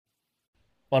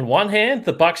On one hand,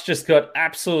 the Bucks just got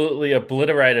absolutely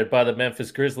obliterated by the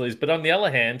Memphis Grizzlies, but on the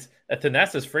other hand, a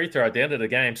Thanasis free throw at the end of the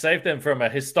game saved them from a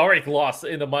historic loss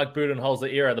in the Mike Budenholzer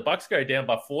era. The Bucks go down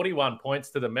by 41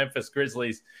 points to the Memphis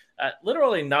Grizzlies.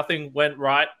 Literally nothing went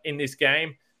right in this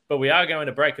game, but we are going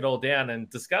to break it all down and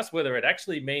discuss whether it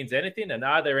actually means anything and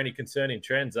are there any concerning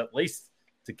trends, at least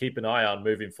to keep an eye on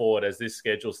moving forward as this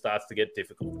schedule starts to get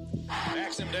difficult.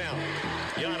 Backs him down.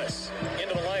 Giannis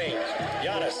into the lane.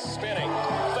 Giannis spinning.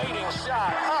 Fading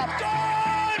shot. Up.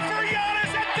 Good for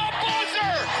Giannis at the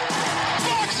buzzer.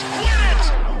 Bucks win it.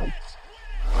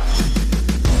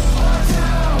 Our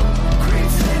town, Green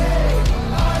City,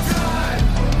 our time,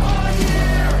 our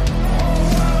year, whole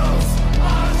world's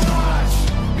on watch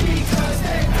because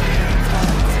they beat the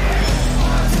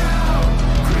Our town,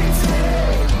 Green City,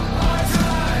 our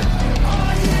time,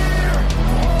 our year,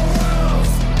 whole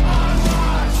world's on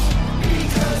watch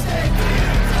because they beat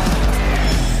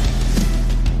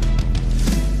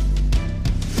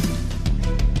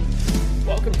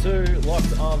Welcome to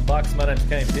Locked On Bucks. My name's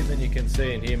Kane Pittman. You can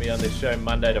see and hear me on this show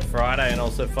Monday to Friday and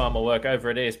also find my work over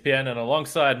at ESPN. And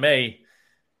alongside me,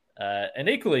 an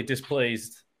equally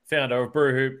displeased founder of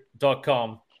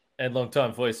brewhoop.com and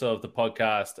longtime voice of the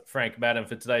podcast, Frank Madden,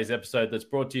 for today's episode that's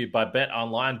brought to you by Bet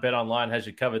Online. Bet Online has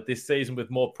you covered this season with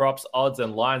more props, odds,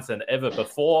 and lines than ever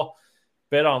before.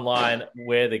 Bet Online,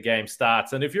 where the game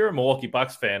starts. And if you're a Milwaukee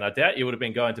Bucks fan, I doubt you would have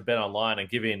been going to Bet Online and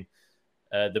giving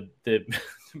the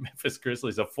Memphis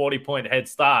Grizzlies a 40-point head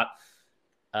start,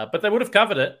 but they would have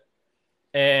covered it.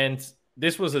 And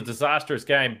this was a disastrous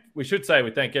game. We should say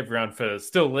we thank everyone for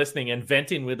still listening and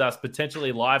venting with us,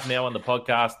 potentially live now on the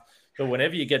podcast. But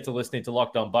whenever you get to listening to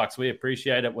Locked On Bucks, we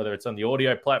appreciate it, whether it's on the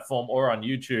audio platform or on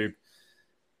YouTube.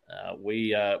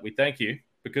 We thank you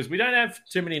because we don't have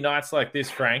too many nights like this,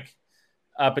 Frank.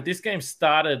 But this game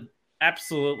started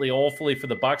absolutely awfully for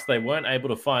the Bucks. They weren't able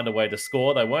to find a way to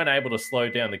score. They weren't able to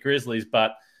slow down the Grizzlies,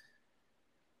 but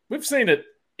we've seen it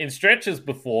in stretches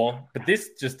before, but this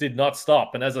just did not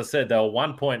stop. And as I said, they were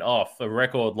 1 point off a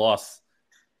record loss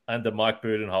under Mike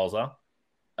Budenholzer.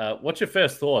 What's your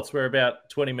first thoughts? We're about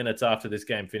 20 minutes after this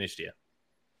game finished here.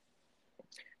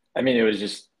 I mean, it was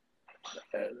just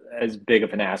as big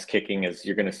of an ass kicking as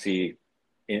you're going to see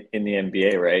in the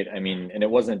NBA, right? I mean, and it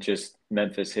wasn't just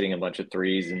Memphis hitting a bunch of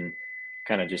threes and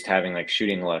kind of just having like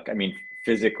shooting luck. I mean,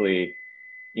 physically,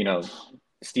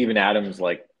 Steven Adams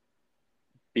like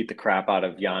beat the crap out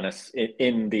of Giannis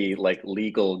in the like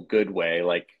legal good way.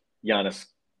 Like Giannis,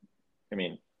 I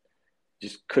mean,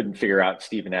 just couldn't figure out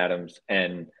Steven Adams.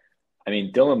 And I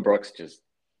mean, Dylan Brooks just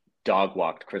dog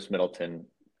walked Chris Middleton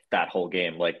that whole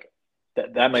game. Like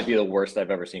that might be the worst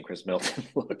I've ever seen Chris Middleton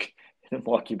look in a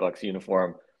Milwaukee Bucks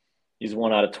uniform. He's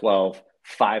 1 out of 12,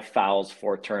 5 fouls,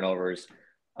 4 turnovers.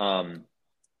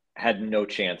 Had no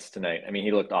chance tonight. I mean,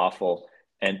 he looked awful,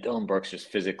 and Dylan Brooks just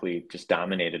physically just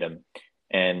dominated him.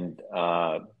 And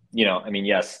I mean,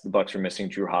 yes, the Bucks were missing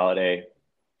Drew Holiday.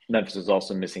 Memphis was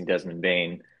also missing Desmond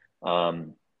Bane,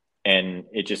 and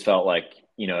it just felt like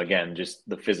again, just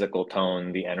the physical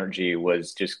tone, the energy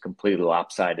was just completely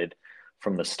lopsided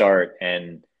from the start.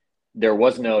 And there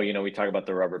was no, we talk about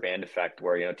the rubber band effect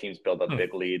where teams build up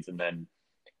big leads and then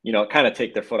kind of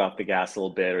take their foot off the gas a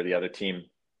little bit, or the other team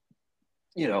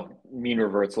mean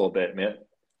reverts a little bit. Man,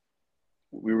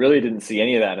 we really didn't see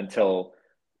any of that until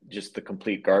just the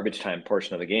complete garbage time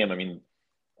portion of the game. I mean,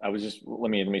 let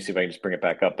me see if I can just bring it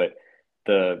back up. But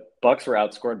the Bucks were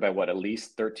outscored by at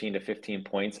least 13 to 15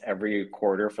 points every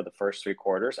quarter for the first 3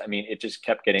 quarters. I mean, it just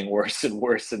kept getting worse and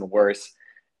worse and worse.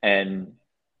 And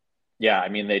yeah, I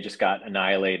mean, they just got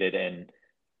annihilated. And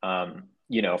I'm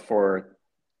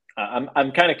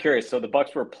kind of curious. So the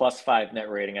Bucks were +5 net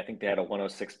rating. I think they had a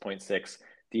 106.6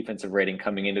 defensive rating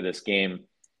coming into this game.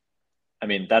 I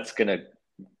mean, that's going to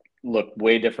look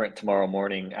way different tomorrow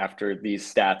morning after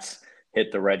these stats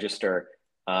hit the register.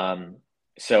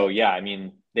 So yeah, I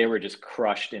mean, they were just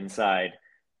crushed inside.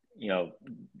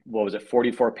 What was it?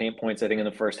 44 paint points, I think, in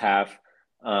the first half.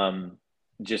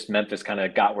 Just Memphis kind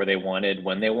of got where they wanted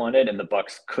when they wanted, and the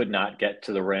Bucks could not get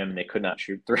to the rim. They could not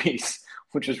shoot threes,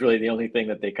 which was really the only thing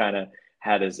that they kind of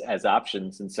had as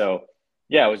options. And so,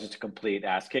 yeah, it was just a complete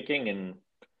ass kicking. And,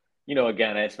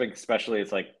 again, I think especially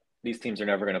it's like these teams are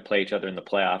never going to play each other in the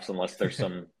playoffs unless there's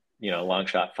some, long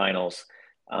shot finals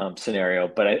scenario.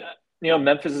 But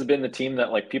Memphis has been the team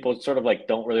that like people sort of like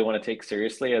don't really want to take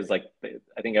seriously as like,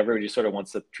 I think everybody sort of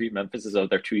wants to treat Memphis as though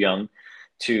they're too young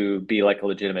to be like a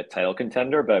legitimate title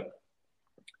contender, but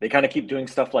they kind of keep doing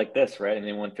stuff like this, right? And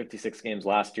they won 56 games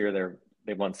last year.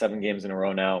 They've won 7 games in a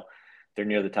row now. They're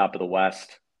near the top of the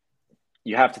West.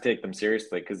 You have to take them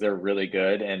seriously because they're really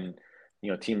good. And,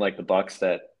 a team like the Bucks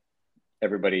that,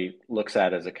 everybody looks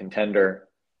at as a contender.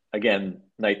 Again,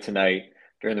 night to night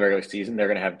during the regular season, they're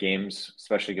going to have games,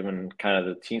 especially given kind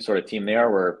of the team they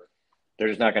are, where they're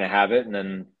just not going to have it, and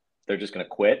then they're just going to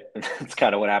quit. And that's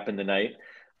kind of what happened tonight.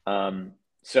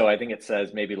 So I think it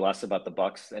says maybe less about the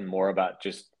Bucks and more about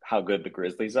just how good the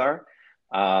Grizzlies are.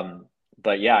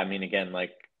 But yeah, I mean, again,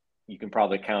 like you can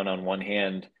probably count on one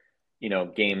hand,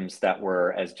 games that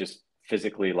were as just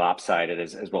physically lopsided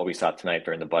as what we saw tonight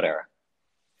during the Bud era.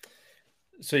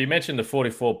 So you mentioned the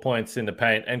 44 points in the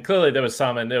paint, and clearly there was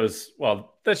some, and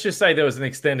let's just say there was an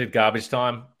extended garbage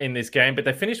time in this game, but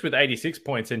they finished with 86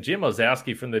 points, and Jim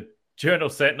Ozowski from the Journal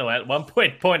Sentinel at one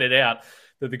point pointed out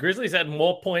that the Grizzlies had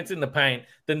more points in the paint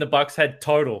than the Bucks had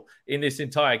total in this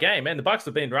entire game, and the Bucks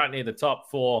have been right near the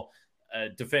top for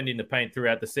defending the paint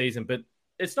throughout the season, but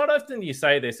it's not often you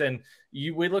say this, and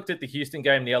we looked at the Houston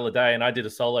game the other day, and I did a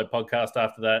solo podcast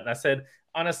after that, and I said,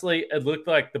 honestly, it looked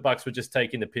like the Bucks were just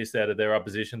taking the piss out of their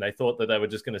opposition. They thought that they were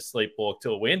just going to sleepwalk to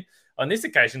a win. On this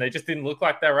occasion, they just didn't look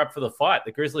like they were up for the fight.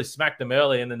 The Grizzlies smacked them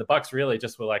early, and then the Bucks really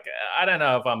just were like, I don't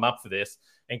know if I'm up for this.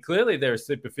 And clearly they're a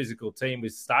super physical team,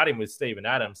 starting with Steven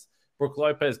Adams. Brook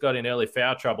Lopez got in early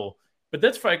foul trouble. But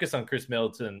let's focus on Chris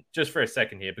Middleton just for a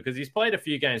second here, because he's played a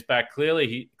few games back.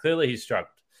 Clearly he's struggled.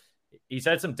 He's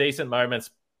had some decent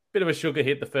moments. Bit of a sugar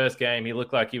hit the first game. He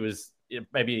looked like he was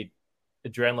maybe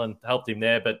adrenaline helped him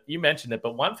there, but you mentioned it,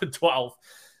 but 1 for 12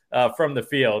 from the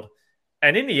field.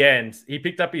 And in the end, he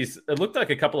picked up it looked like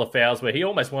a couple of fouls where he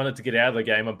almost wanted to get out of the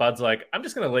game. And Bud's like, I'm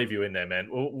just going to leave you in there, man.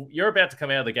 You're about to come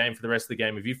out of the game for the rest of the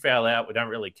game. If you foul out, we don't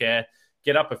really care.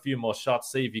 Get up a few more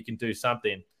shots, see if you can do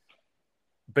something.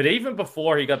 But even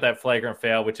before he got that flagrant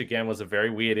foul, which again was a very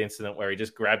weird incident where he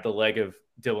just grabbed the leg of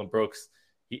Dylan Brooks,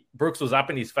 Brooks was up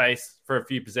in his face for a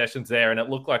few possessions there, and it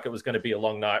looked like it was going to be a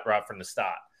long night right from the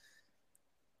start.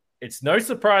 It's no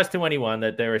surprise to anyone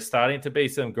that there is starting to be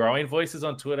some growing voices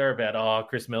on Twitter about,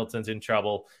 Chris Middleton's in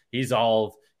trouble. He's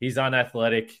old. He's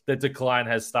unathletic. The decline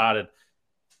has started.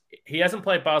 He hasn't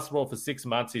played basketball for 6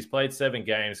 months. He's played 7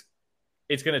 games.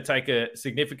 It's going to take a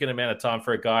significant amount of time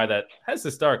for a guy that has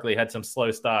historically had some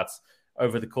slow starts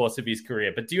over the course of his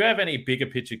career. But do you have any bigger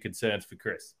picture concerns for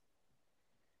Chris?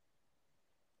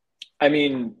 I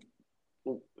mean,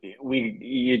 I'm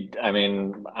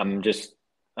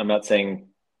not saying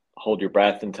hold your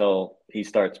breath until he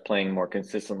starts playing more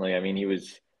consistently. I mean, he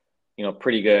was,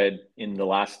 pretty good in the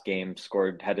last game,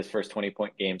 had his first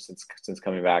 20-point game since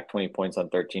coming back, 20 points on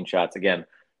 13 shots. Again,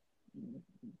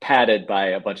 padded by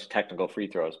a bunch of technical free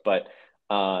throws. But,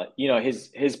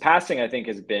 his passing, I think,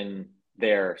 has been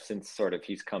there since sort of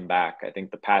he's come back. I think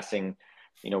the passing,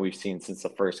 we've seen since the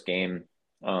first game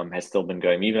has still been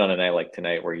good. I mean, even on a night like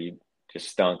tonight where he just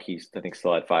stunk, I think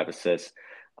still had 5 assists.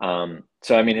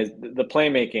 So, I mean, the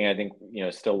playmaking, I think,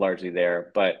 is still largely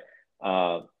there. But,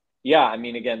 yeah, I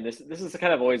mean, again, this is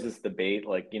kind of always this debate,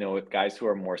 like, with guys who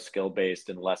are more skill-based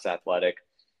and less athletic,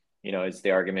 is the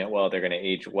argument, well, they're going to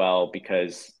age well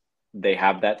because they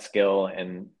have that skill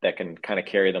and that can kind of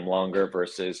carry them longer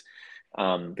versus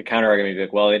the counter argument be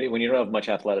like, well, when you don't have much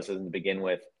athleticism to begin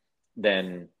with,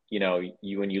 then, when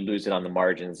you lose it on the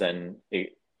margins, then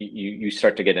you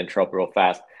start to get in trouble real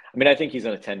fast. I mean, I think he's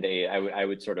on a 10 to 8. I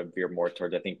would sort of veer more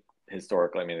towards, I think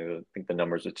historically, I think the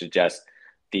numbers would suggest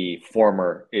the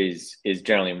former is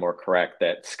generally more correct,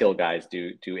 that skill guys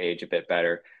do age a bit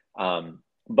better.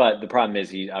 But the problem is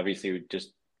he obviously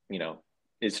just,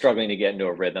 is struggling to get into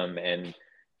a rhythm, and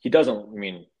he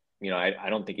doesn't, I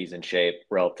don't think he's in shape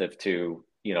relative to,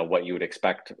 what you would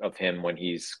expect of him when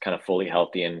he's kind of fully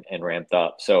healthy and ramped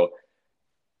up. So,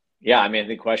 yeah, I mean,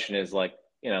 the question is like,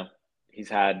 he's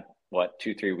had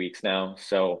 2-3 weeks now.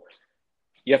 So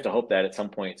you have to hope that at some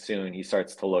point soon he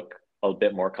starts to look a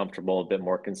bit more comfortable, a bit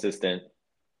more consistent.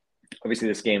 Obviously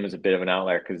this game was a bit of an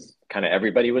outlier because kind of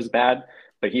everybody was bad,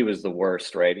 but he was the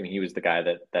worst, right? I mean, he was the guy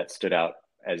that stood out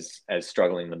as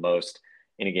struggling the most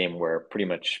in a game where pretty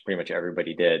much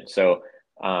everybody did. So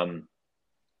I don't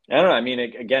know. I mean,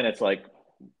 again, it's like,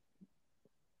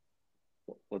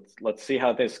 let's see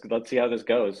how this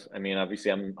goes. I mean,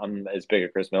 obviously I'm as big a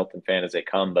Chris Middleton fan as they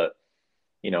come, but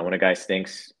when a guy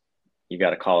stinks, you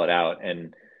got to call it out.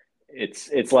 And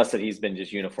it's less that he's been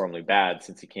just uniformly bad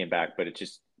since he came back, but it's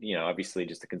just, obviously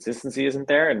just the consistency isn't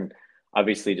there. And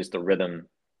obviously just the rhythm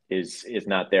is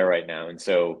not there right now. And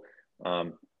so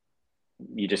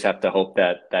you just have to hope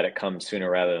that it comes sooner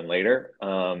rather than later.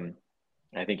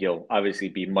 I think he'll obviously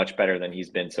be much better than he's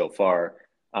been so far.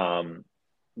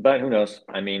 But who knows?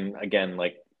 I mean, again,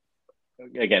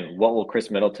 what will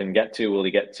Chris Middleton get to? Will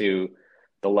he get to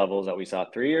the levels that we saw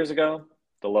 3 years ago,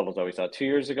 the levels that we saw 2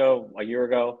 years ago, a year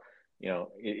ago?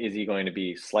 Is he going to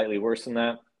be slightly worse than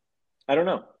that? I don't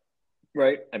know.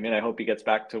 Right. I mean, I hope he gets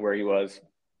back to where he was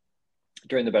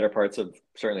during the better parts of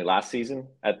certainly last season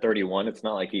at 31. It's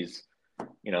not like he's,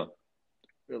 you know,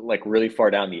 like really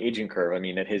far down the aging curve. I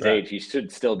mean, at his Right. age, he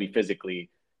should still be physically,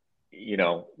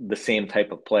 the same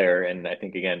type of player. And I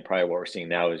think, again, probably what we're seeing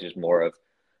now is just more of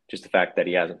just the fact that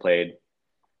he hasn't played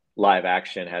live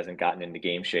action, hasn't gotten into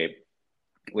game shape,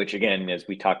 which again, as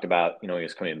we talked about, he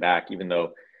was coming back, even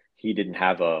though he didn't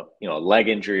have a leg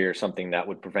injury or something that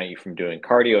would prevent you from doing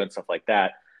cardio and stuff like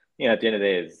that. At the end of the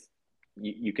day is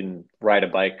you can ride a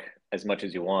bike as much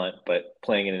as you want, but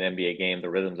playing in an NBA game, the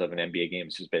rhythms of an NBA game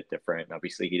is just a bit different.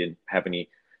 Obviously he didn't have any,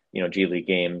 G League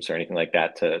games or anything like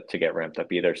that to get ramped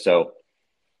up either. So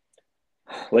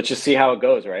let's just see how it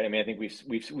goes, right? I mean, I think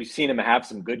we've seen him have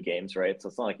some good games, right? So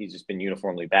it's not like he's just been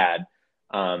uniformly bad,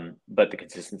 but the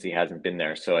consistency hasn't been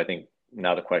there. So I think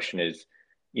now the question is,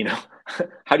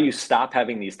 how do you stop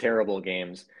having these terrible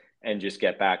games and just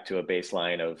get back to a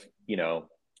baseline of,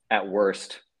 at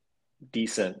worst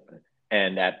decent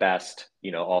and at best,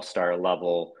 all-star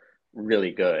level,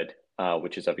 really good,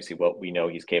 which is obviously what we know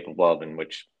he's capable of, and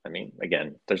which, I mean,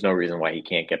 again, there's no reason why he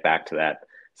can't get back to that,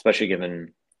 especially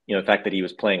given the fact that he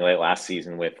was playing late last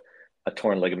season with a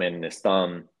torn ligament in his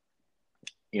thumb.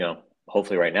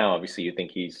 Hopefully right now, obviously you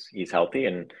think he's healthy,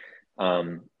 and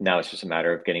now it's just a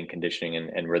matter of getting conditioning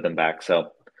and rhythm back.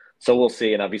 So we'll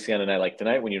see. And obviously on a night like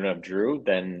tonight, when you don't have Drew,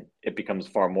 then it becomes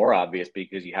far more obvious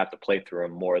because you have to play through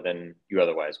him more than you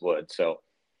otherwise would. So,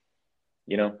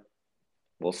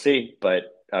 we'll see. But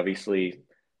obviously, if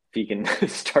he can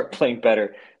start playing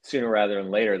better sooner rather than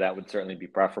later, that would certainly be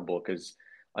preferable, because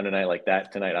on a night like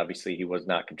that tonight, obviously he was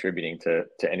not contributing to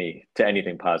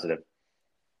anything positive.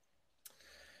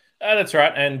 That's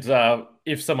right. And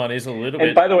if someone is a little And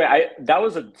bit, by the way, that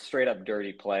was a straight up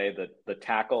dirty play. The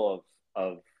tackle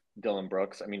of Dylan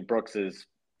Brooks. I mean, Brooks is,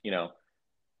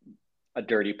 a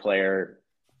dirty player,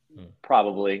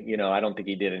 probably. I don't think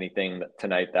he did anything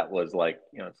tonight that was like,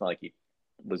 it's not like he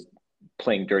was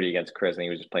playing dirty against Chris and he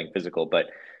was just playing physical. But,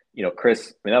 Chris,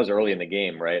 I mean, that was early in the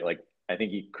game, right? Like, I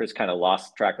think Chris kind of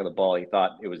lost track of the ball. He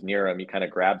thought it was near him. He kind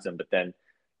of grabs him, but then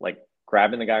like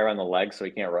grabbing the guy around the leg so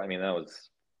he can't run. I mean, that was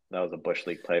a bush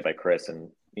league play by Chris, and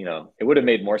it would have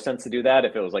made more sense to do that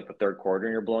if it was like the third quarter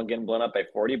and you're getting blown up by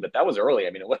 40. But that was early.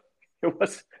 I mean, it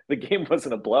was the game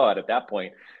wasn't a blowout at that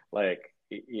point. Like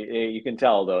you can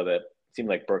tell though that it seemed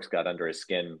like Brooks got under his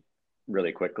skin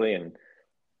really quickly, and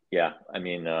yeah, I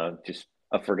mean, just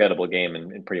a forgettable game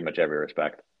in pretty much every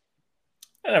respect.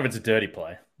 I don't know if it's a dirty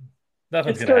play.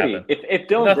 Nothing's It's going to dirty. happen. If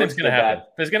Dylan Nothing's Brooks going to did happen.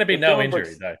 that, There's going to be if no Dylan injury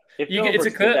Brooks- though. if You, Dylan it's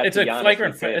Brooks did that it's to a Giannis,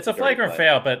 flagrant we'd say it's a a dirty flagrant play.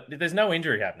 foul, but there's no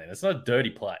injury happening. It's not a dirty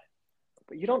play.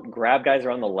 But you don't grab guys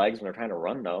around the legs when they're trying to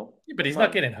run, though. Yeah, but he's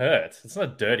not getting hurt. It's not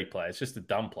a dirty play. It's just a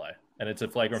dumb play, and it's a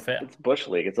flagrant foul. It's bush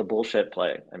league. It's a bullshit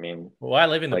play. I mean, Well, I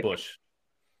live in the like- bush.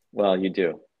 well, you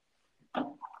do.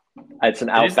 It's an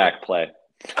It is- outback play.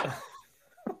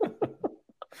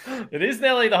 It is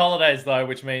nearly the holidays, though,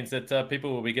 which means that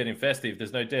people will be getting festive.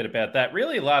 There's no doubt about that.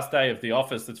 Really, last day of the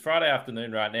office. It's Friday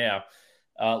afternoon right now.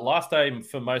 Last day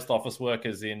for most office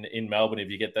workers in Melbourne, if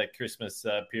you get that Christmas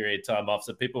period time off.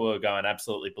 So people are going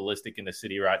absolutely ballistic in the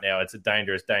city right now. It's a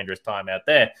dangerous, dangerous time out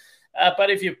there. But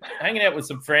if you're hanging out with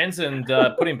some friends and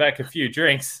putting back a few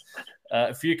drinks,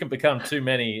 a few can become too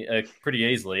many pretty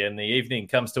easily. And the evening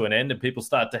comes to an end and people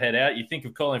start to head out. You think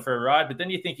of calling for a ride, but then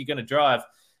you think you're going to drive.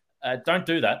 Don't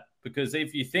do that, because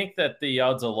if you think that the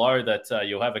odds are low that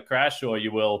you'll have a crash or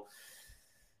you will,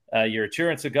 your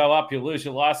insurance will go up, you'll lose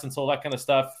your license, all that kind of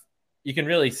stuff, you can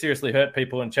really seriously hurt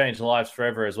people and change lives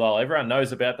forever as well. Everyone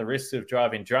knows about the risks of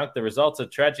driving drunk. The results are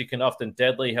tragic and often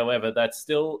deadly. However, that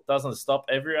still doesn't stop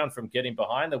everyone from getting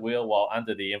behind the wheel while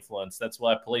under the influence. That's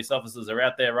why police officers are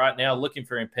out there right now looking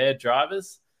for impaired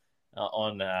drivers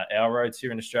on our roads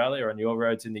here in Australia or on your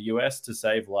roads in the US to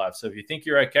save lives. So if you think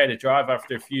you're okay to drive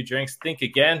after a few drinks, think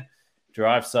again,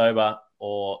 drive sober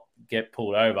or get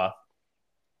pulled over.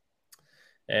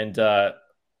 And we're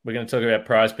going to talk about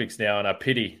Prize Picks now, and I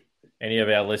pity any of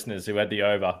our listeners who had the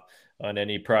over on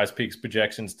any Prize Picks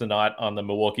projections tonight on the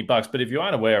Milwaukee Bucks. But if you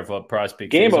aren't aware of what Prize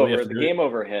Picks Game is, over. The game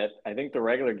over hit. I think the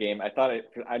regular game. I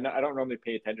don't normally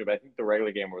pay attention, but I think the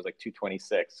regular game was like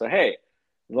 226. So hey,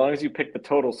 as long as you pick the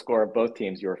total score of both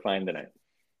teams, you were fine tonight.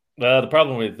 The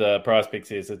problem with Prize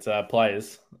Picks is it's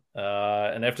players,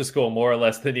 and they have to score more or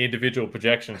less than the individual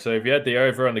projection. So if you had the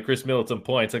over on the Chris Middleton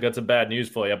points, I got some bad news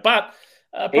for you. But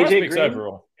Prize Picks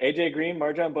overall, AJ Green,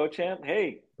 Marjan Beauchamp.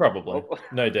 Hey, probably,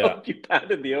 no doubt. Hope you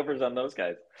pounded the overs on those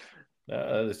guys.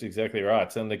 That's exactly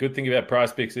right. And the good thing about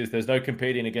Prize Picks is there's no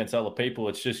competing against other people.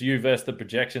 It's just you versus the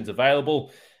projections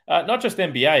available. Not just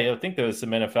NBA. I think there was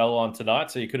some NFL on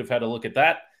tonight, so you could have had a look at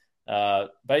that.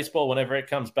 Baseball, whenever it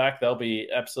comes back, they'll be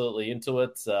absolutely into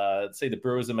it. See, the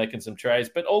Brewers are making some trades,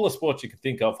 but all the sports you can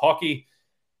think of, hockey,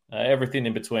 everything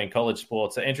in between, college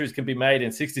sports. So entries can be made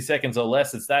in 60 seconds or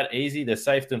less. It's that easy. They're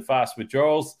safe and fast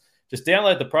withdrawals. Just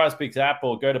download the PrizePicks app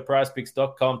or go to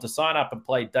prizepicks.com to sign up and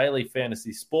play daily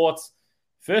fantasy sports.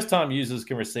 First-time users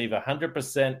can receive a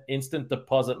 100% instant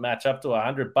deposit match up to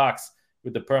 $100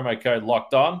 with the promo code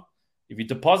Locked On. If you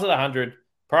deposit 100,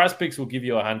 PrizePicks will give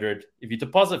you 100. If you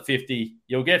deposit 50,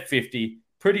 you'll get 50.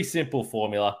 Pretty simple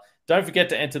formula. Don't forget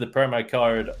to enter the promo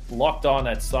code Locked On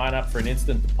at sign up for an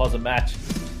instant deposit match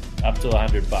up to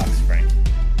 $100, Frank.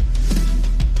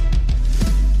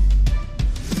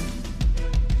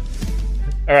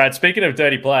 All right, speaking of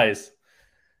dirty plays,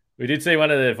 we did see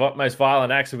one of the most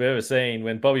violent acts we've ever seen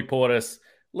when Bobby Portis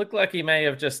looked like he may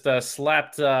have just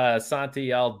slapped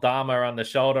Santi Aldama on the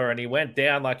shoulder, and he went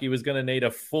down like he was going to need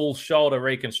a full shoulder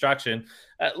reconstruction.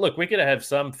 Look, we're going to have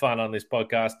some fun on this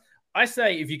podcast. I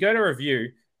say if you go to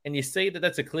review and you see that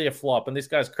that's a clear flop and this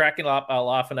guy's cracking up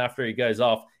laughing after he goes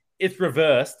off, it's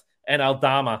reversed and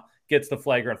Aldama gets the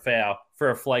flagrant foul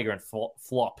for a flagrant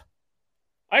flop.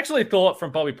 I actually thought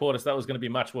from Bobby Portis that was going to be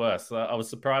much worse. I was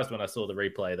surprised when I saw the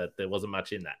replay that there wasn't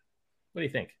much in that. What do you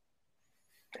think?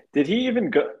 Did he even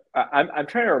go? I'm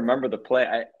trying to remember the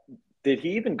play. Did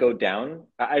he even go down?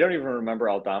 I don't even remember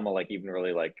Aldama even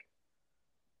really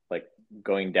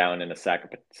going down in a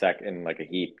sack in like a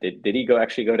heap. Did he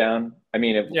actually go down? I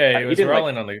mean, he was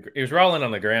rolling on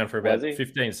the ground for about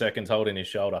 15 seconds, holding his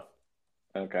shoulder.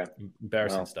 Okay,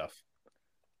 embarrassing stuff.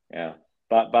 Yeah,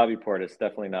 Bobby Portis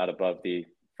definitely not above the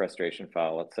frustration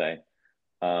foul, let's say.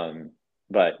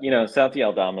 But Santi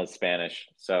Aldama is Spanish,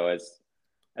 so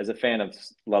as a fan of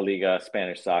La Liga,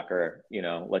 Spanish soccer,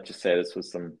 let's just say this was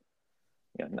some,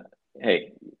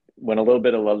 hey, when a little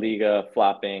bit of La Liga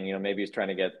flopping, maybe he's trying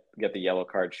to get the yellow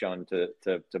card shown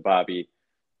to Bobby.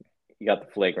 He got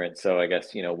the flagrant, so I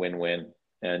guess win-win.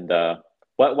 And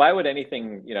why would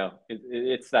anything?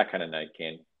 It's that kind of night,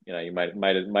 Kane. You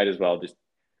might as well just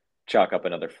chalk up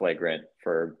another flagrant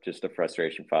for just a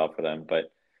frustration foul for them.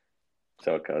 But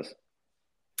so it goes.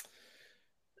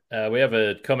 We have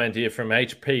a comment here from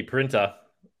HP Printer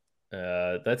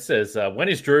that says, when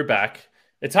is Drew back?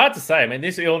 It's hard to say. I mean,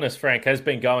 this illness, Frank, has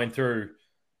been going through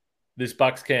this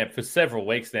Bucks camp for several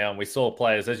weeks now. And we saw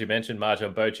players, as you mentioned,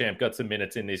 Marjon Beauchamp got some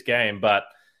minutes in this game. But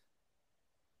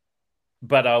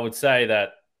I would say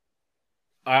that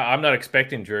I'm not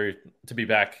expecting Drew to be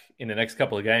back in the next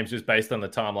couple of games just based on the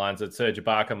timelines that Serge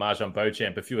Ibaka, Marjon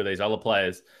Beauchamp, a few of these other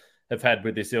players have had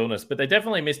with this illness. But they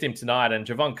definitely missed him tonight. And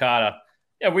Javon Carter,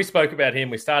 we spoke about him.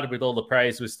 We started with all the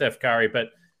praise with Steph Curry. But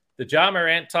the Ja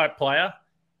Morant type player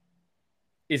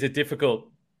is a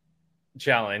difficult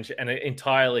challenge and an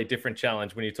entirely different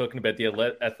challenge when you're talking about the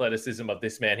athleticism of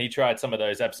this man. He tried some of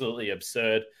those absolutely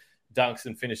absurd dunks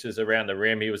and finishes around the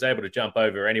rim. He was able to jump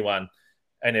over anyone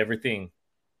and everything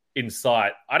in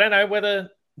sight. I don't know whether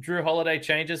Drew Holiday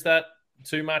changes that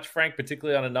too much, Frank,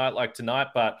 particularly on a night like tonight,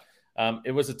 but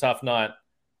it was a tough night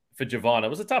for Javon. It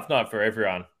was a tough night for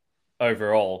everyone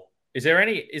overall. Is there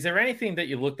anything that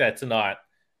you looked at tonight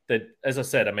that, as I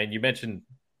said, I mean, you mentioned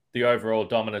the overall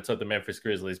dominance of the Memphis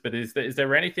Grizzlies, but is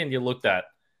there anything you looked at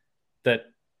that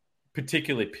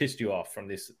particularly pissed you off from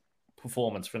this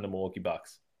performance from the Milwaukee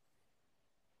Bucks?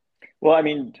 Well, I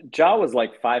mean, Ja was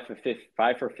like 5 for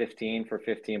 15 for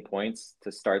 15 points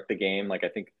to start the game. Like I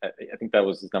think that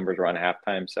was his numbers around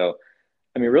halftime. So,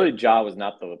 I mean, really, Ja was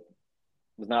not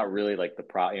really like the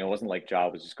pro. It wasn't like Ja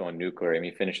was just going nuclear. I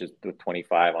mean, he finishes with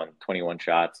 25 on 21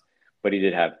 shots, but he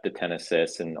did have the 10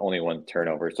 assists and only 1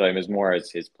 turnover. So it was more as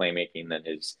his playmaking than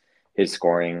his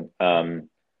scoring. I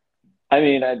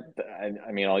mean,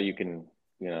 all you can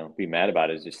be mad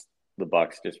about is just the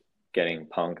Bucks just getting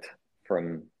punked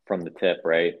from the tip,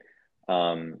 right?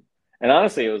 And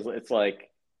honestly, it's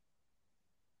like,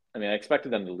 I mean, I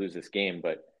expected them to lose this game,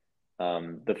 but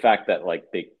the fact that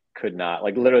they could not,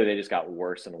 literally they just got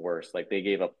worse and worse. They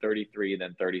gave up 33,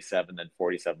 then 37, then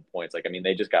 47 points. I mean,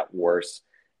 they just got worse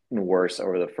and worse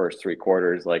over the first 3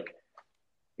 quarters.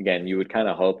 Again, you would kind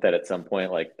of hope that at some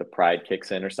point, the pride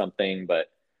kicks in or something, but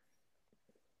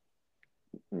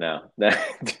no,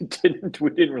 we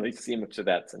didn't really see much of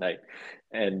that tonight.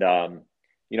 And,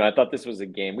 I thought this was a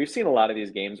game. We've seen a lot of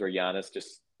these games where Giannis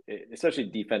just, especially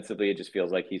defensively, it just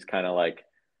feels like he's kind of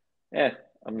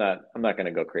I'm not going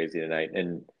to go crazy tonight.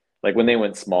 And when they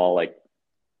went small,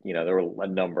 there were a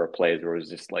number of plays where it was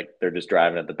just they're just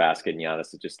driving at the basket and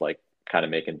Giannis is just kind of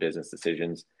making business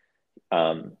decisions.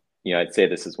 I'd say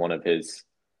this is one of his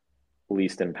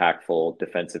least impactful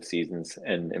defensive seasons,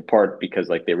 and in part because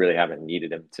they really haven't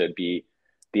needed him to be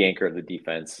the anchor of the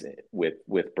defense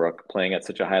with Brook playing at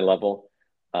such a high level.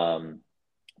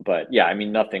 But yeah, I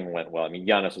mean, nothing went well. I mean,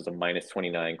 Giannis was a minus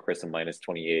 29, Chris a minus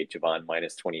 28, Javon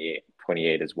minus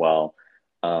 28 as well.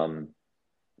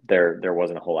 There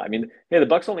wasn't a whole lot. I mean, yeah, the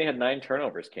Bucks only had 9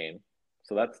 turnovers, Kane.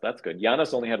 So that's good.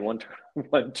 Giannis only had one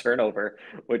turnover,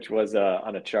 which was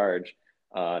on a charge.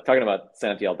 Talking about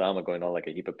Santi Aldama going on like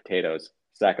a heap of potatoes,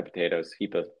 sack of potatoes,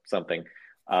 heap of something.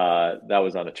 That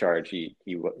was on a charge. He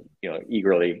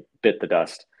eagerly bit the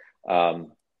dust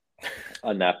on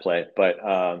that play.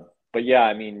 But yeah,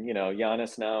 I mean,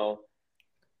 Giannis now,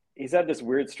 he's had this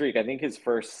weird streak. I think his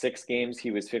first 6 games,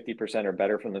 he was 50% or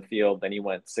better from the field. Then he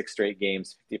went 6 straight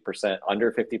games, 50%,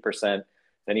 under 50%.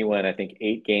 Then he went, I think,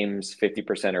 8 games,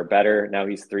 50% or better. Now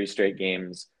he's 3 straight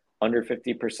games, under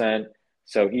 50%.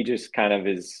 So he just kind of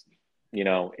is, in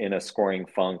a scoring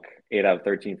funk, 8 out of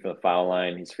 13 from the foul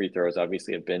line. His free throws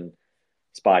obviously have been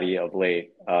spotty of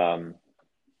late.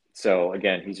 So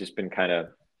again, he's just been kind of,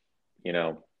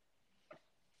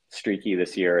 streaky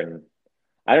this year. And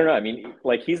I don't know. I mean,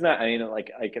 like he's not, I mean,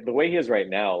 like the way he is right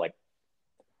now, like,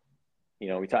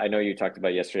 I know you talked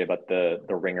about yesterday about the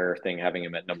ringer thing, having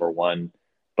him at number 1,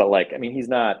 but like, I mean, he's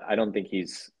not, I don't think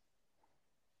is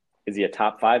he a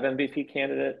top 5 MVP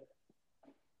candidate?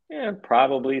 Yeah,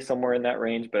 probably somewhere in that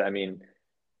range. But I mean,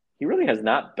 he really has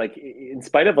not, like, in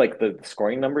spite of like the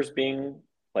scoring numbers being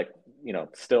like,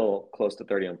 still close to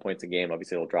 31 points a game.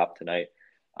 Obviously it'll drop tonight.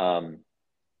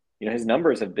 His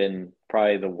numbers have been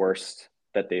probably the worst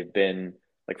that they've been,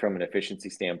 like from an efficiency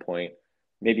standpoint.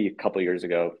 Maybe a couple of years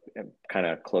ago, kind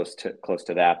of close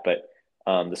to that, but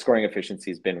the scoring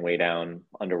efficiency has been way down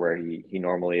under where he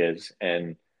normally is.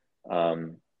 And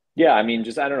yeah, I mean,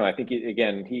 just I don't know. I think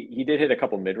he did hit a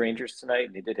couple mid-rangers tonight,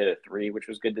 and he did hit a 3, which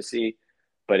was good to see.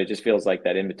 But it just feels like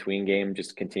that in between game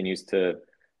just continues to,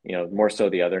 more so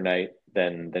the other night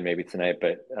than maybe tonight.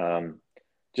 But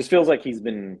just feels like he's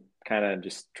been kind of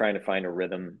just trying to find a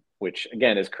rhythm, which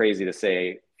again is crazy to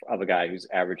say of a guy who's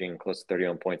averaging close to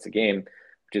 31 points a game,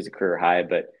 which is a career high.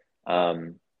 But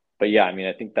yeah, I mean,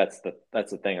 I think that's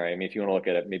the thing, right? I mean, if you want to look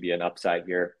at it, maybe an upside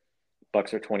here,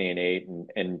 Bucks are 20-8,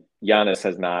 and Giannis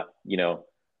has not,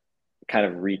 kind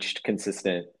of reached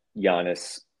consistent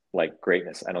Giannis like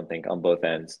greatness. I don't think on both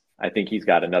ends. I think he's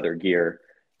got another gear,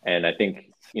 and I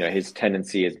think his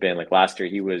tendency has been like last year.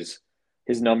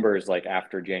 His numbers like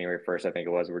after January 1st, I think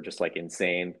it was, were just like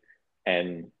insane,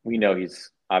 and we know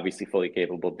he's obviously fully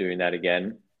capable of doing that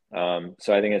again.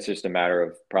 So I think it's just a matter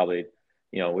of probably,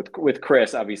 with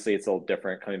Chris, obviously it's a little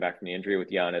different coming back from the injury.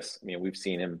 With Giannis, I mean, we've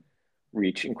seen him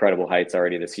reach incredible heights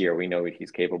already this year. We know what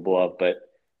he's capable of, but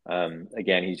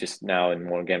again, he's just now in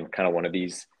kind of one of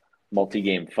these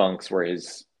multi-game funks where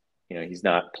he's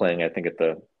not playing, I think, at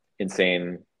the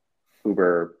insane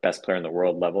uber best player in the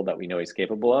world level that we know he's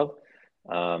capable of.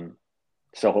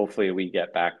 So hopefully we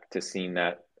get back to seeing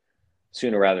that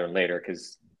sooner rather than later,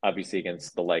 because obviously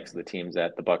against the likes of the teams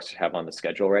that the Bucks have on the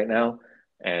schedule right now,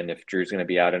 and if Drew's going to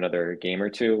be out another game or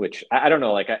 2, which I don't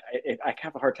know, like I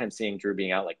have a hard time seeing Drew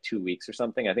being out like 2 weeks or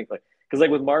something. I think because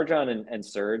with MarJon and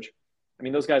Serge, I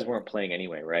mean, those guys weren't playing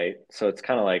anyway, right? So it's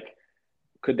kind of like,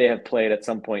 could they have played at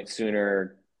some point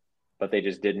sooner, but they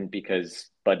just didn't because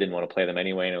Bud didn't want to play them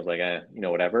anyway, and it was like,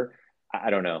 whatever. I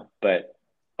don't know, but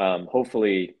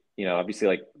hopefully, obviously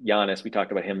like Giannis, we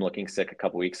talked about him looking sick a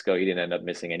couple weeks ago. He didn't end up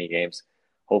missing any games.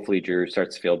 Hopefully Drew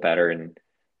starts to feel better, and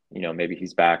maybe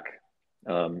he's back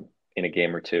in a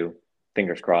game or 2.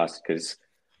 Fingers crossed, because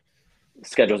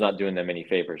schedule's not doing them any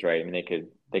favors, right? I mean,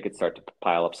 they could start to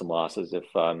pile up some losses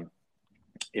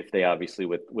if they obviously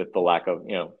with the lack of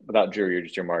without Drew,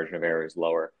 your margin of error is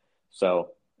lower. So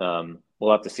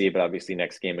we'll have to see. But obviously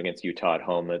next game against Utah at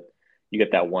home, that you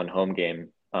get that one home game.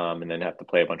 And then have to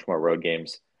play a bunch more road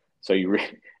games. So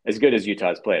as good as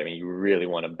Utah's played, I mean, you really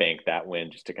want to bank that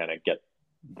win just to kind of get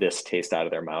this taste out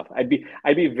of their mouth. I'd be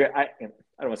very, I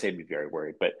don't want to say I'd be very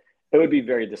worried, but it would be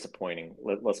very disappointing.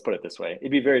 Let's put it this way.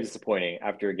 It'd be very disappointing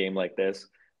after a game like this,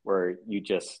 where you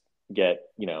just get,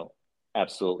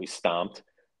 absolutely stomped,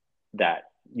 that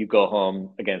you go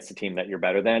home against a team that you're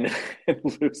better than and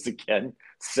lose again.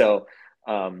 So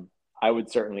I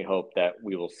would certainly hope that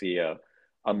we will see a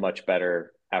much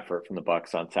better effort from the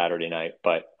Bucks on Saturday night.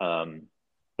 But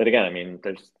again, I mean,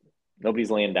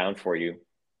 nobody's laying down for you,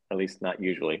 at least not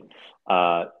usually.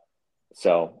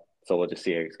 So we'll just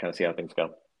see how things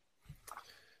go.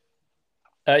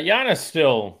 Giannis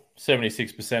still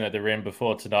 76% at the rim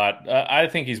before tonight. I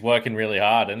think he's working really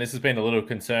hard, and this has been a little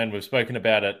concern. We've spoken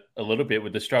about it a little bit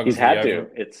with the struggles. He's had to.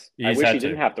 I wish he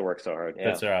didn't have to work so hard. Yeah.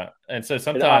 That's all right. And so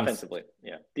sometimes offensively,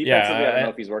 yeah. Defensively, I don't know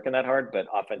if he's working that hard, but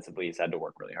offensively, he's had to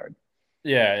work really hard.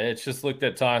 Yeah, it's just looked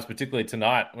at times, particularly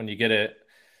tonight, when you get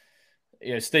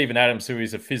Steven Adams, who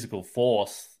is a physical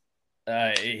force.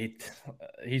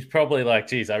 He's probably like,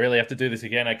 geez, I really have to do this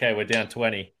again. Okay, we're down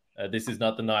 20. This is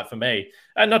not the night for me.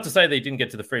 And not to say that he didn't get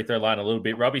to the free throw line a little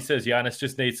bit. Robbie says Giannis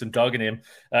just needs some dog in him.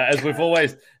 As we've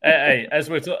always, as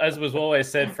was always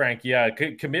said, Frank. Yeah,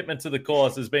 commitment to the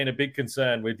cause has been a big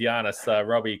concern with Giannis.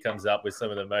 Robbie comes up with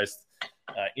some of the most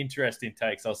interesting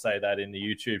takes. I'll say that in the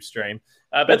YouTube stream.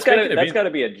 But that's got to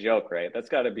be a joke, right? That's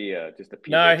got to be just a PJ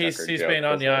no. Tucker He's joke, been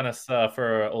on doesn't it? Giannis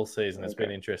for all season. It's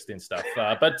been interesting stuff.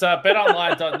 But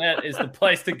BetOnline.net is the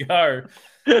place to go.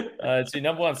 It's your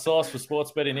number one source for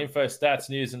sports betting info, stats,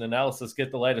 news, and analysis.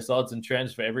 Get the latest odds and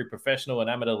trends for every professional and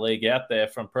amateur league out there,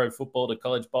 from pro football to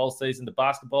college bowl season to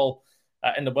basketball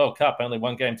and the World Cup. Only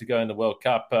one game to go in the World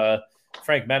Cup.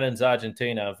 Frank Madden's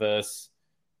Argentina versus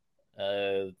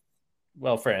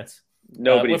France.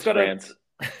 Nobody's France.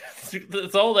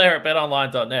 It's all there at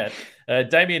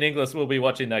betonline.net. Damien Inglis will be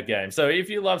watching that game. So if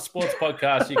you love sports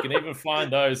podcasts, you can even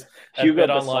find those at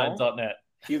betonline.net.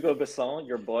 Hugo Besson,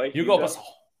 your boy. Hugo Besson.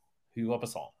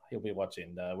 He'll be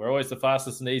watching. We're always the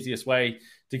fastest and easiest way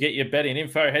to get your betting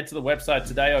info. Head to the website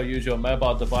today or use your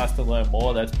mobile device to learn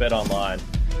more. That's BetOnline,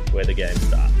 where the game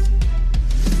starts.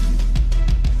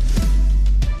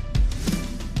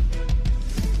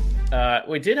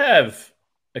 We did have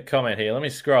a comment here. Let me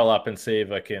scroll up and see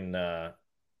if I can. I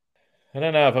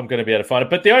don't know if I'm going to be able to find it,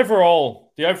 but the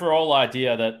overall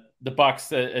idea that the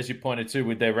Bucks, as you pointed to,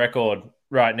 with their record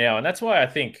right now, and that's why I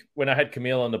think when I had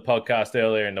Camille on the podcast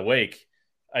earlier in the week,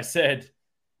 I said,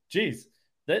 "Geez,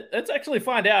 let's actually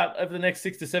find out over the next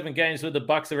 6 to 7 games whether the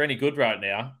Bucks are any good right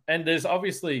now." And there's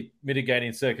obviously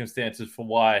mitigating circumstances for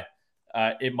why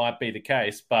it might be the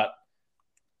case, but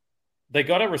they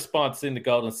got a response in the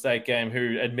Golden State game,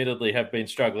 who admittedly have been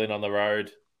struggling on the road.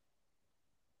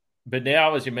 But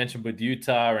now, as you mentioned, with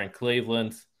Utah and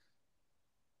Cleveland,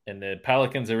 and the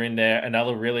Pelicans are in there,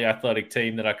 another really athletic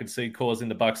team that I could see causing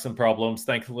the Bucks some problems.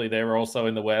 Thankfully, they're also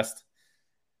in the West.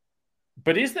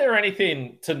 But is there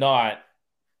anything tonight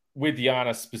with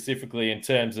Giannis specifically in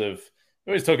terms of,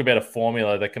 we always talk about a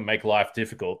formula that can make life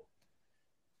difficult.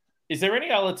 Is there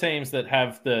any other teams that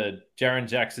have the Jaren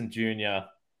Jackson Jr.,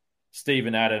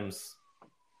 Steven Adams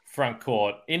front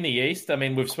court in the East? I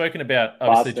mean, we've spoken about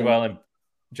obviously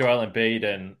Joel Embiid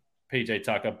and PJ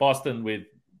Tucker. Boston with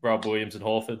Rob Williams and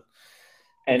Horford.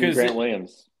 And Grant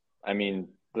Williams. I mean,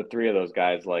 the three of those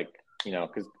guys,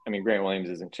 because, Grant Williams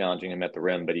isn't challenging him at the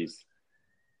rim, but he's,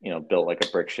 built like a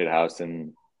brick shit house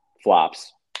and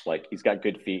flops. Like, he's got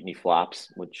good feet and he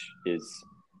flops, which is,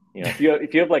 if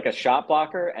you have like a shot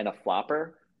blocker and a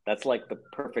flopper, that's like the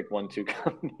perfect 1-2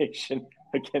 combination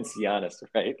against Giannis,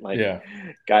 right?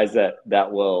 Guys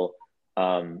that will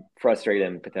frustrate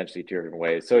him potentially 2 different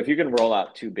ways. So if you can roll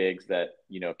out 2 bigs that,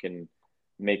 can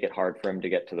make it hard for him to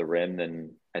get to the rim,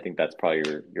 then I think that's probably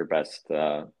your best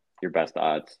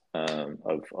odds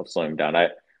of slowing him down. I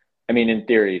mean, in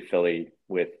theory, Philly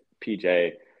with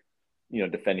PJ,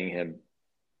 defending him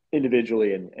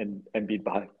individually and be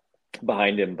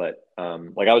behind him, but I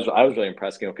was really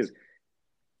impressed, because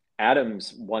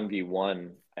Adams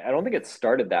 1v1. I don't think it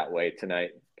started that way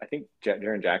tonight. I think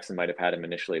Jaren Jackson might have had him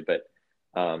initially, but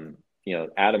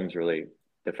Adams really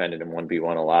defended him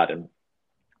 1v1 a lot, and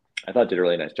I thought did a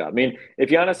really nice job. I mean, if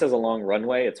Giannis has a long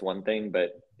runway, it's one thing,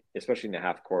 but especially in the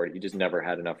half court, he just never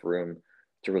had enough room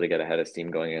to really get ahead of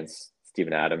steam going against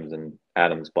Steven Adams, and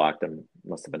Adams blocked him,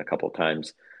 must have been a couple of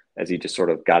times, as he just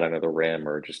sort of got under the rim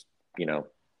or just,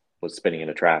 was spinning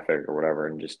into traffic or whatever,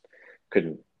 and just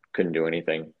couldn't do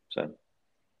anything. So,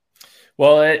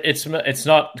 well, it's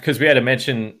not, because we had a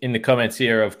mention in the comments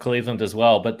here of Cleveland as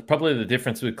well, but probably the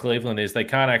difference with Cleveland is they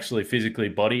can't actually physically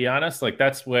body Giannis. Like,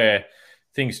 that's where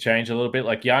things change a little bit.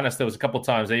 Like Giannis, there was a couple of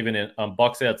times even on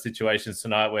box out situations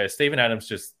tonight where Steven Adams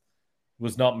just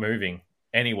was not moving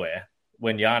anywhere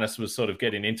when Giannis was sort of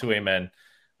getting into him. And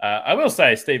I will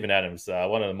say Steven Adams,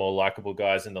 one of the more likable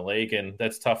guys in the league, and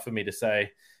that's tough for me to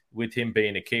say with him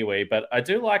being a Kiwi, but I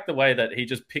do like the way that he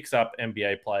just picks up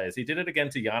NBA players. He did it again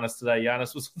to Giannis today.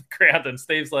 Giannis was on the ground and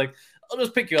Steve's like, "I'll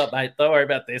just pick you up, mate. Don't worry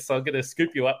about this. I'm going to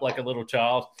scoop you up like a little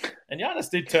child." And Giannis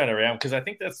did turn around, because I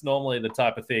think that's normally the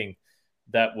type of thing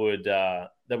that would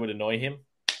annoy him,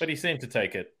 but he seemed to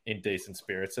take it in decent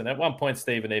spirits. And at one point,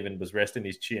 Steven even was resting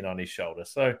his chin on his shoulder.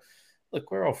 So, look,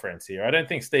 we're all friends here. I don't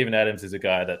think Steven Adams is a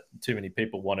guy that too many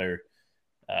people want to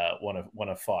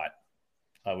fight,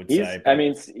 I would say. I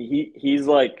mean, he's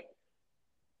like,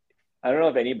 I don't know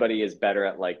if anybody is better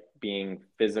at like being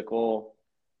physical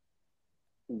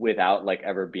without like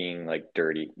ever being like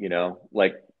dirty,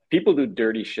 like people do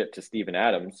dirty shit to Steven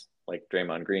Adams, like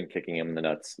Draymond Green kicking him in the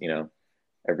nuts,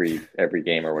 every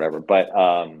game or whatever.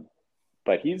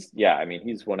 But he's I mean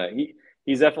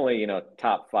he's definitely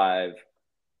top 5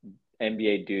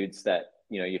 NBA dudes that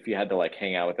if you had to like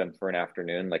hang out with them for an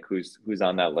afternoon, like who's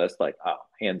on that list, like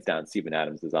hands down Steven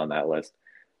Adams is on that list.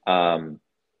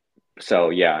 So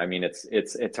yeah, I mean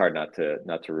it's hard not to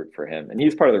root for him, and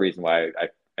he's part of the reason why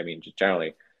I mean just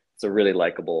generally it's a really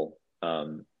likable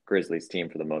Grizzlies team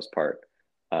for the most part.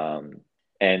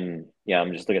 And yeah,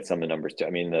 I'm just looking at some of the numbers too. I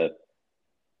mean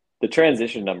the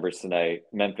transition numbers tonight,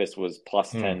 Memphis was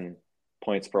plus 10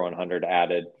 points per 100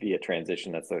 added via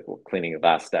transition. That's like cleaning the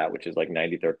last stat, which is like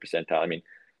 93rd percentile. I mean,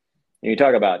 you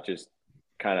talk about just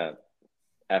kind of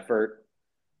effort.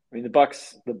 I mean, the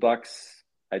Bucks,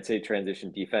 I'd say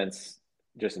transition defense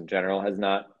just in general has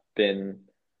not been,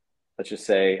 let's just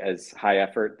say, as high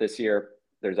effort this year.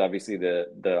 There's obviously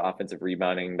the offensive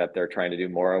rebounding that they're trying to do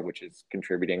more of, which is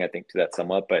contributing, I think, to that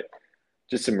somewhat, but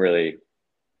just some really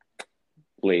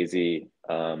lazy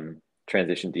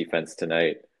transition defense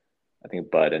tonight. I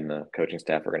think Bud and the coaching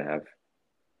staff are going to have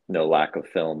no lack of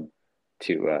film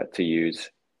to use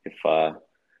if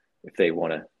they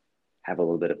want to have a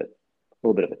little bit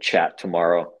of a chat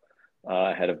tomorrow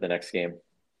ahead of the next game.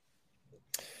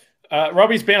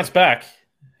 Robbie's bounced back.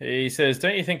 He says,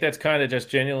 "Don't you think that's kind of just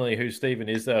genuinely who Steven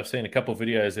is, though? I've seen a couple of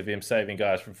videos of him saving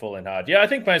guys from falling hard." Yeah, I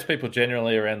think most people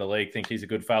generally around the league think he's a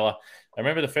good fella. I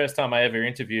remember the first time I ever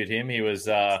interviewed him, he was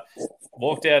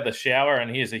walked out of the shower,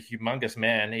 and he is a humongous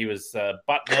man. He was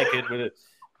butt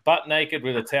naked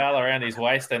with a towel around his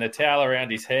waist and a towel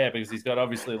around his hair because he's got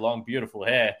obviously long, beautiful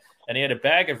hair. And he had a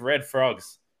bag of red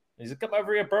frogs. He said, "Come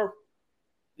over here, bro.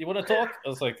 You want to talk?" I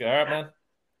was like, "All right, man."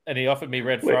 And he offered me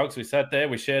red frogs. We sat there.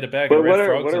 We shared a bag of red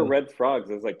frogs. What are red frogs?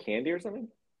 Is it like candy or something?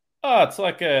 Oh, it's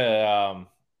like a.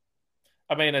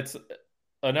 I mean, it's.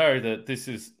 I know that this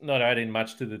is not adding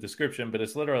much to the description, but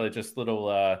it's literally just little,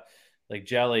 like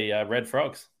jelly red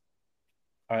frogs.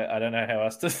 I don't know how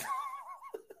else to.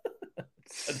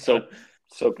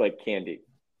 Soaked like candy.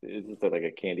 It's like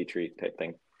a candy treat type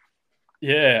thing.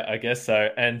 Yeah, I guess so.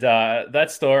 And that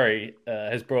story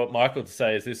has brought Michael to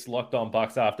say, "Is this Locked On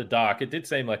Bucks After Dark?" It did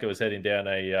seem like it was heading down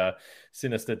a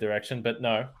sinister direction, but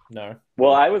no.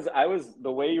 Well, I was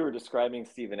the way you were describing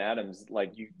Steven Adams,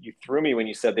 like you threw me when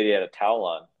you said that he had a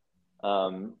towel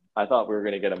on. I thought we were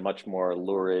going to get a much more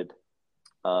lurid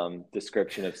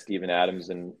description of Steven Adams,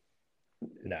 and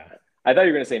no, I thought you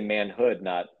were going to say manhood,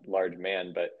 not large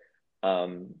man, but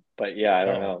yeah, I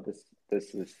don't know.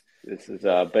 This is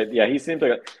but yeah, he seems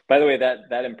like by the way,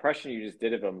 that impression you just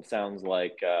did of him sounds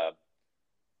like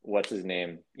what's his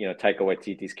name? Taika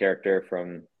Waititi's character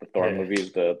from the Thor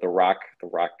movies, the rock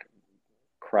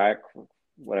crack,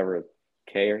 whatever,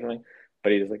 K or something.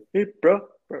 But he's like, "Hey, bro,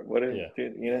 what is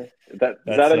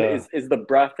is the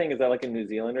bruh thing? Is that like a New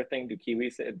Zealander thing? Do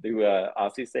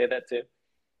Aussies say that too?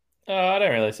 I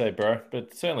don't really say bro,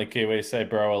 but certainly Kiwis say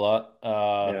bro a lot.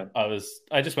 Yeah.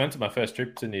 I just went to my first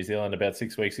trip to New Zealand about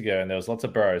 6 weeks ago, and there was lots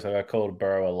of bros. I got called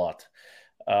bro a lot.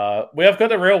 We have got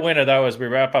the real winner, though, as we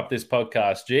wrap up this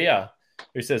podcast. Gia,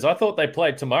 who says, "I thought they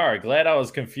played tomorrow. Glad I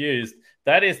was confused."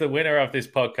 That is the winner of this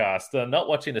podcast. Not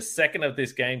watching a second of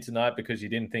this game tonight because you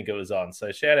didn't think it was on.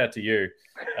 So shout out to you.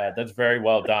 That's very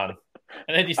well done.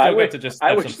 And then you still got to just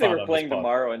have I wish some fun they were playing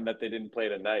tomorrow and that they didn't play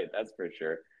tonight. That's for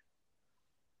sure.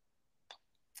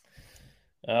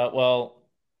 Well,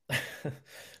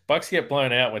 Bucks get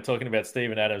blown out. We're talking about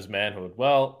Steven Adams' manhood.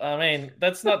 Well, I mean,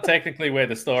 that's not technically where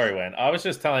the story went. I was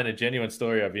just telling a genuine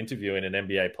story of interviewing an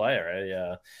NBA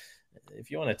player.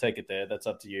 If you want to take it there, that's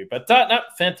up to you. But no,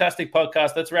 fantastic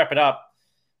podcast. Let's wrap it up.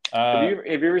 Have you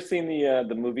ever seen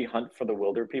the movie Hunt for the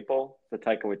Wilder People, the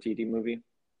Taika Waititi movie?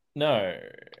 No.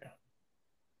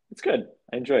 It's good.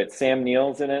 I enjoy it. Sam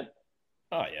Neill's in it.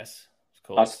 Oh, yes. Of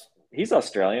course. He's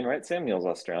Australian, right? Sam Neill's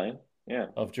Australian. Yeah.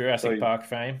 Of Jurassic Park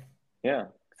fame. Yeah,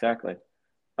 exactly.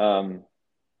 Sam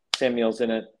Neill's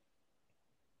in it.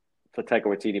 It's a Taika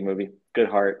Waititi movie. Good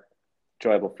heart.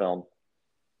 Enjoyable film.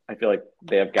 I feel like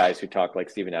they have guys who talk like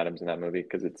Steven Adams in that movie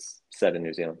because it's set in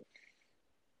New Zealand.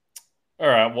 All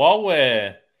right. While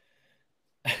we're...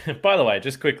 By the way,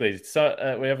 just quickly,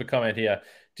 so we have a comment here.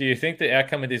 Do you think the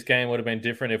outcome of this game would have been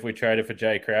different if we traded for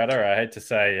Jay Crowder? I hate to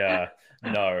say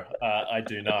no, I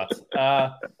do not.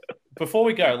 Before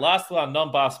we go, last one,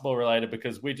 non-basketball related,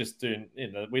 because we just do,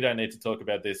 we don't need to talk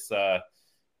about this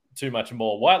too much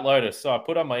more. White Lotus. So I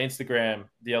put on my Instagram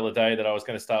the other day that I was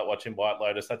going to start watching White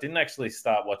Lotus. I didn't actually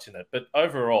start watching it, but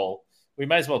overall, we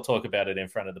may as well talk about it in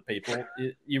front of the people.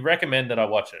 You recommend that I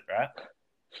watch it, right?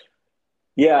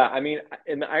 Yeah, I mean,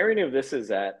 and the irony of this is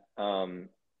that I'm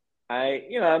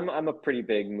a pretty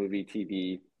big movie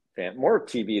TV fan, more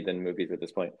TV than movies at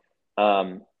this point.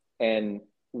 And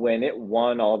when it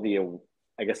won all the,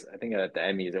 I think at the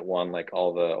Emmys it won like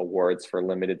all the awards for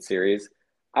limited series.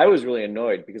 I was really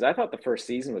annoyed because I thought the first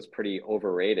season was pretty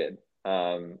overrated.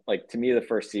 Like to me, the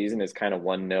first season is kind of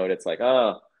one note. It's like,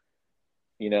 oh,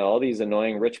 all these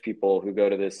annoying rich people who go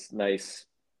to this nice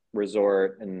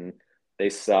resort and they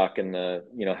suck, and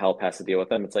help has to deal with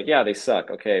them. It's like, yeah, they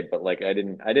suck. Okay. But like, I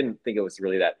didn't think it was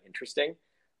really that interesting.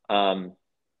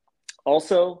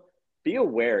 Also, be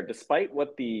aware, despite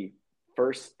what the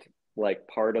first like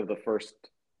part of the first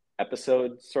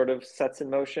episode sort of sets in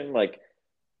motion, like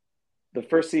the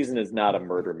first season is not a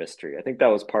murder mystery. I think that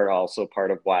was part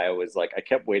of why I was like, I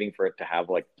kept waiting for it to have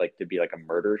like to be like a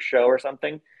murder show or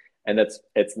something. And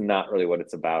it's not really what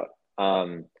it's about.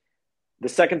 The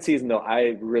second season though,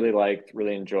 I really liked,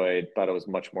 really enjoyed, thought it was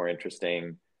much more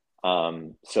interesting.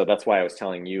 So that's why I was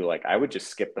telling you, like, I would just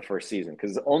skip the first season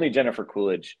because only Jennifer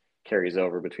Coolidge carries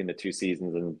over between the two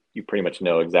seasons, and you pretty much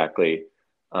know exactly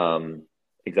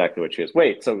what she is.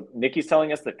 Wait, so Nikki's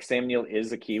telling us that Sam Neill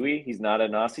is a Kiwi? He's not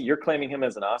an Aussie? You're claiming him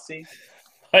as an Aussie?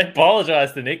 I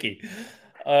apologize to Nikki.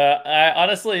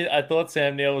 I thought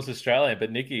Sam Neill was Australian,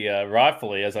 but Nikki,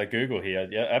 rightfully, as I Google here,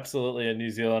 yeah, absolutely a New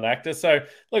Zealand actor. So,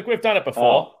 look, we've done it before.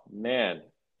 Oh, man.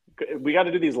 We got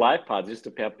to do these live pods just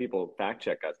to have people fact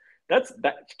check us. That's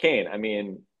Kane. I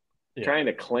mean, trying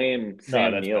to claim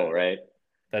Sam Neill, bad. right?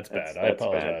 That's bad. I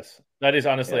apologize. Bad. That is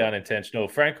honestly unintentional.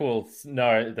 Frank will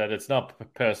know that it's not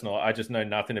personal. I just know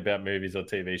nothing about movies or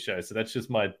TV shows. So that's just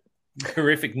my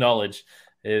horrific knowledge.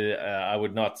 I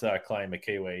would not claim a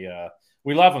Kiwi.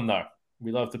 We love them, though.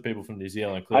 We love the people from New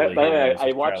Zealand. Clearly, by the way,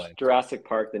 I watched Jurassic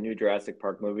Park, the new Jurassic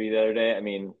Park movie the other day. I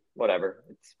mean, whatever.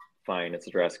 It's fine. It's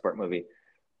a Jurassic Park movie.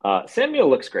 Sam Neill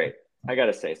looks great. I got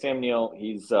to say. Sam Neill,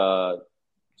 he's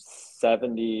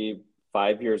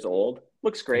 75 years old.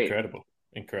 Looks great.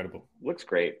 Incredible. Looks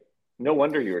great. No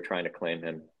wonder you were trying to claim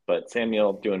him. But Sam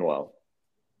Neill doing well.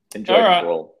 Enjoy his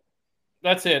role.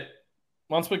 That's it.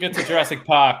 Once we get to Jurassic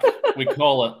Park, we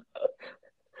call it.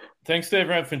 Thanks to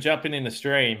everyone for jumping in the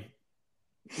stream.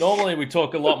 Normally, we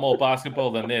talk a lot more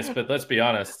basketball than this, but let's be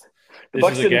honest. The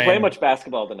Bucks didn't play much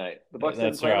basketball tonight. The Bucks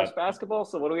didn't play much basketball,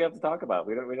 so what do we have to talk about?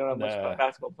 We don't have much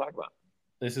basketball to talk about.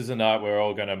 This is a night we're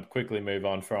all going to quickly move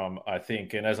on from, I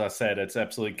think. And as I said, it's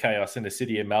absolute chaos in the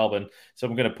city of Melbourne. So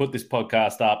I'm going to put this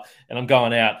podcast up, and I'm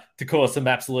going out to cause some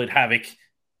absolute havoc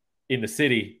in the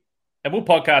city. And we'll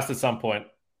podcast at some point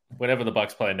whenever the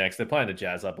Bucks play next. They're playing the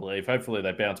Jazz, I believe. Hopefully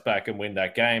they bounce back and win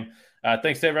that game.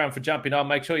 Thanks to everyone for jumping on.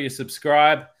 Make sure you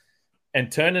subscribe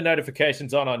and turn the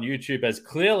notifications on YouTube, as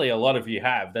clearly a lot of you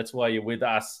have. That's why you're with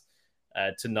us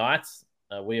tonight.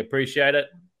 We appreciate it.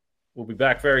 We'll be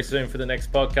back very soon for the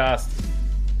next podcast.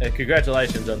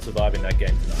 Congratulations on surviving that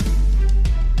game tonight.